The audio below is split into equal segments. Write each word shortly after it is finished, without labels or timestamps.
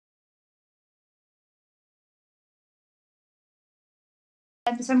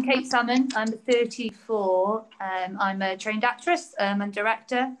So I'm Kate Salmon. I'm 34. I'm a trained actress and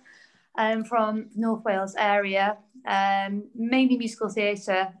director from North Wales area. Mainly musical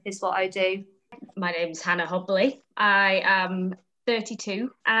theatre is what I do. My name's Hannah Hobley. I am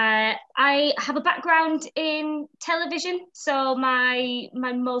 32. I have a background in television, so my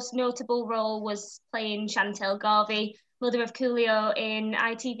most notable role was playing Chantel Garvey, mother of Coolio in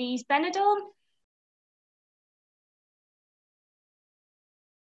ITV's Benidorm.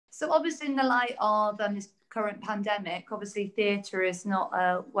 So obviously in the light of this current pandemic, obviously theatre is not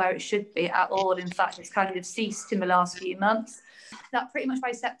where it should be at all. In fact, it's kind of ceased in the last few months. That pretty much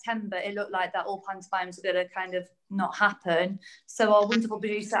by September, it looked like that all pantomimes were going to kind of not happen. So our wonderful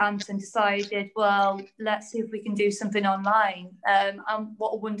producer, Anton, decided, well, let's see if we can do something online. And what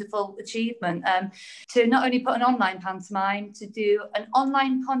a wonderful achievement. To not only put an online pantomime, to do an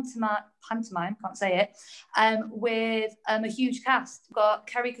online pantomime, can't say it, with a huge cast. We've got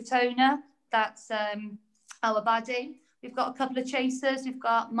Kerry Katona, that's our baddie. We've got a couple of chasers. We've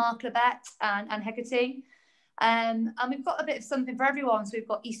got Mark Lebet and Hecate. And we've got a bit of something for everyone. So we've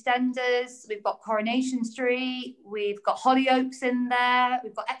got EastEnders, we've got Coronation Street, we've got Hollyoaks in there,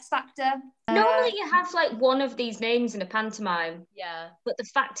 we've got X Factor. Normally you have like one of these names in a pantomime. Yeah. But the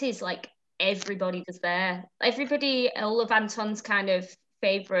fact is, like, everybody was there. Everybody, all of Anton's kind of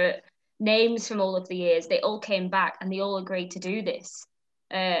favourite names from all of the years, they all came back and they all agreed to do this.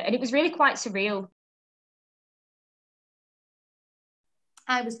 And it was really quite surreal.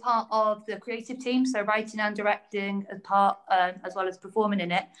 I was part of the creative team, so writing and directing as part, as well as performing in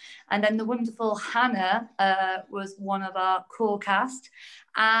it. And then the wonderful Hannah was one of our core cast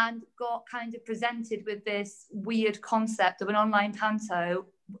and got kind of presented with this weird concept of an online panto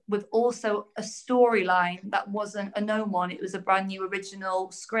with also a storyline that wasn't a known one. It was a brand new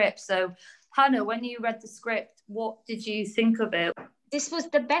original script. So Hannah, when you read the script, what did you think of it? This was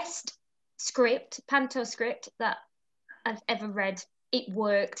the best script, panto script, that I've ever read. It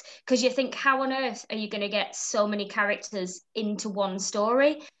worked, because you think, how on earth are you going to get so many characters into one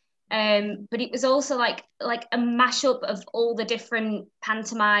story? But it was also like a mashup of all the different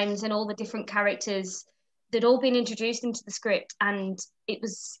pantomimes and all the different characters that all been introduced into the script, and it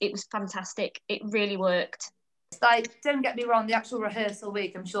was fantastic. It really worked. Like, don't get me wrong, the actual rehearsal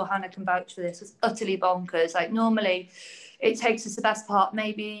week, I'm sure Hannah can vouch for this, was utterly bonkers. Like, normally it takes us the best part,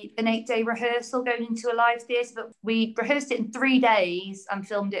 maybe an 8-day rehearsal going into a live theatre, but we rehearsed it in 3 days and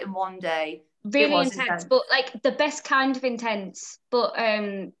filmed it in 1 day. Really intense, but like the best kind of intense, but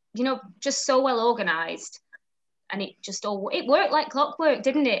just so well organised, and it worked like clockwork,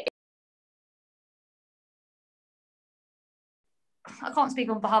 didn't it? I can't speak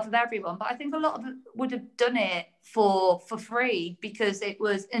on behalf of everyone, but I think a lot of them would have done it for free because it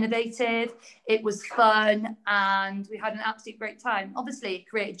was innovative, it was fun, and we had an absolute great time. Obviously, it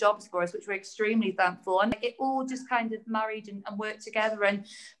created jobs for us, which we're extremely thankful. And it all just kind of married and worked together. And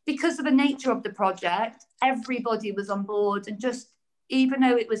because of the nature of the project, everybody was on board. And just, even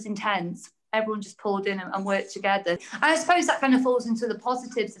though it was intense, everyone just pulled in and worked together. And I suppose that kind of falls into the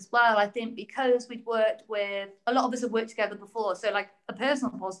positives as well. I think because we'd worked with, a lot of us have worked together before. So like a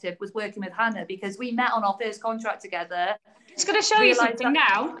personal positive was working with Hannah, because we met on our first contract together. Just going to show you something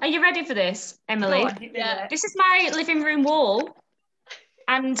now. Are you ready for this, Emily? Yeah. This is my living room wall.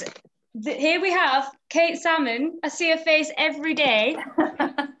 And here we have Kate Salmon. I see her face every day.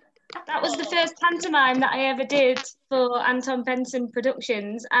 That was the first pantomime that I ever did for Anton Benson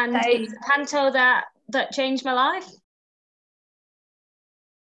Productions, and it's a panto that changed my life.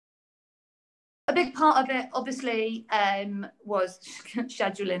 A big part of it, obviously, was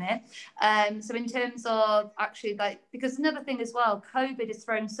scheduling it. So in terms of actually, like, because another thing as well, COVID has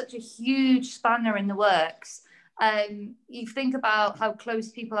thrown such a huge spanner in the works. You think about how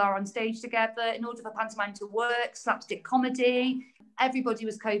close people are on stage together. In order for pantomime to work, slapstick comedy, everybody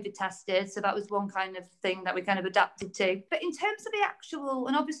was COVID tested. So that was one kind of thing that we kind of adapted to. But in terms of the actual,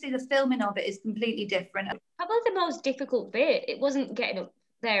 and obviously the filming of it is completely different. Probably the most difficult bit, it wasn't getting up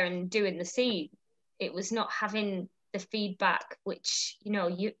there and doing the scene. It was not having the feedback, which,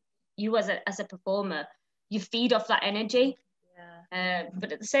 you as a performer, you feed off that energy. Yeah.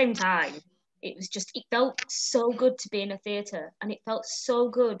 But at the same time, it felt so good to be in a theatre, and it felt so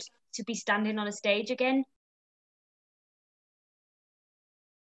good to be standing on a stage again.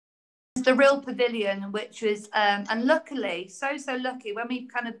 The Real Pavilion, which was, and luckily, so lucky, when we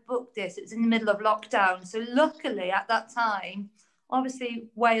kind of booked this, it was in the middle of lockdown. So luckily at that time, obviously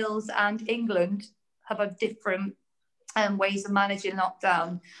Wales and England have a different ways of managing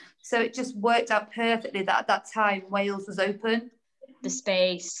lockdown. So it just worked out perfectly that at that time Wales was open. The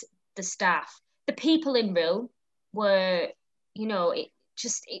space, the staff, the people in Real were,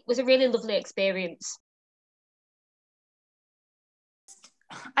 just, it was a really lovely experience.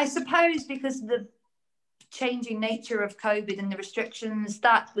 I suppose because of the changing nature of COVID and the restrictions,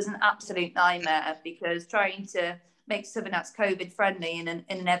 that was an absolute nightmare, because trying to make something that's COVID friendly in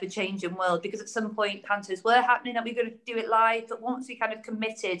an ever-changing world, because at some point pantos were happening that we were going to do it live, but once we kind of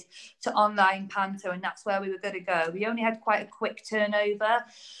committed to online panto and that's where we were going to go, we only had quite a quick turnover.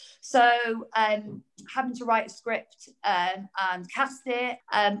 So having to write a script and cast it,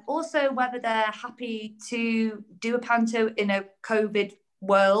 also whether they're happy to do a panto in a COVID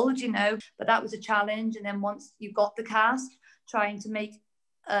world, you know, but that was a challenge. And then once you got the cast, trying to make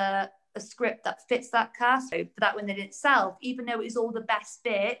a script that fits that cast. So for that one in itself, even though it was all the best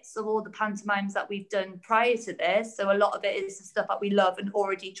bits of all the pantomimes that we've done prior to this, so a lot of it is the stuff that we love and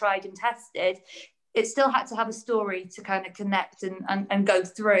already tried and tested, it still had to have a story to kind of connect and go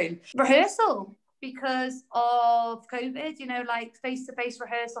through. Rehearsal, because of COVID, you know, like face-to-face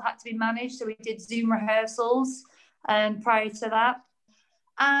rehearsal had to be managed, so we did Zoom rehearsals prior to that.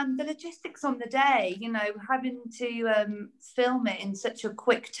 And the logistics on the day, you know, having to film it in such a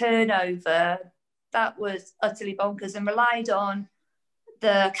quick turnover, that was utterly bonkers, and relied on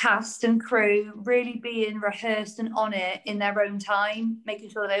the cast and crew really being rehearsed and on it in their own time, making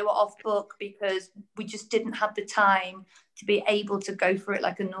sure they were off book, because we just didn't have the time to be able to go for it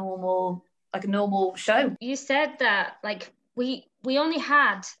like a normal show. You said that like we only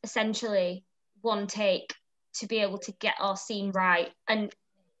had essentially one take to be able to get our scene right. And,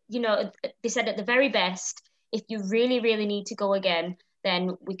 you know, they said at the very best, if you really, really need to go again,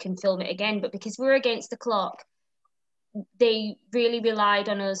 then we can film it again. But because we were against the clock, they really relied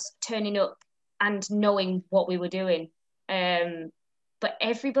on us turning up and knowing what we were doing. But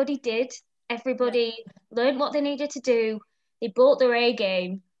everybody did. Everybody learned what they needed to do. They brought their A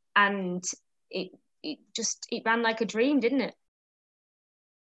game, and it ran like a dream, didn't it?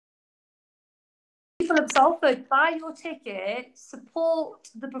 People of Salford, buy your ticket, support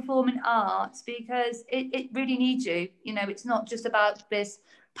the performing arts, because it really needs you. You know, it's not just about this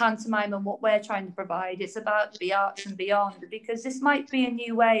pantomime and what we're trying to provide, it's about the arts and beyond, because this might be a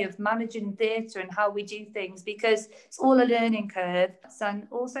new way of managing theatre and how we do things, because it's all a learning curve. And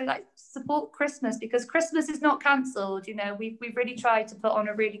also, like, support Christmas, because Christmas is not cancelled. You know, we've really tried to put on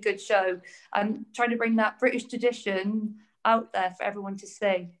a really good show and trying to bring that British tradition out there for everyone to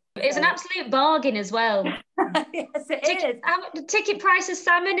see. It's an absolute bargain as well. Yes, it is. The ticket price of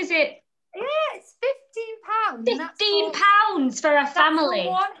Salmon, is it? Yeah, it's £15. £15 for a family. For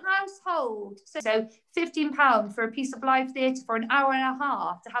one household. So £15 for a piece of live theatre for an hour and a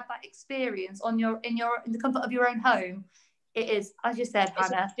half, to have that experience in the comfort of your own home. It is, as you said,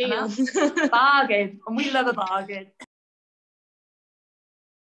 Hannah, a bargain, and we love a bargain.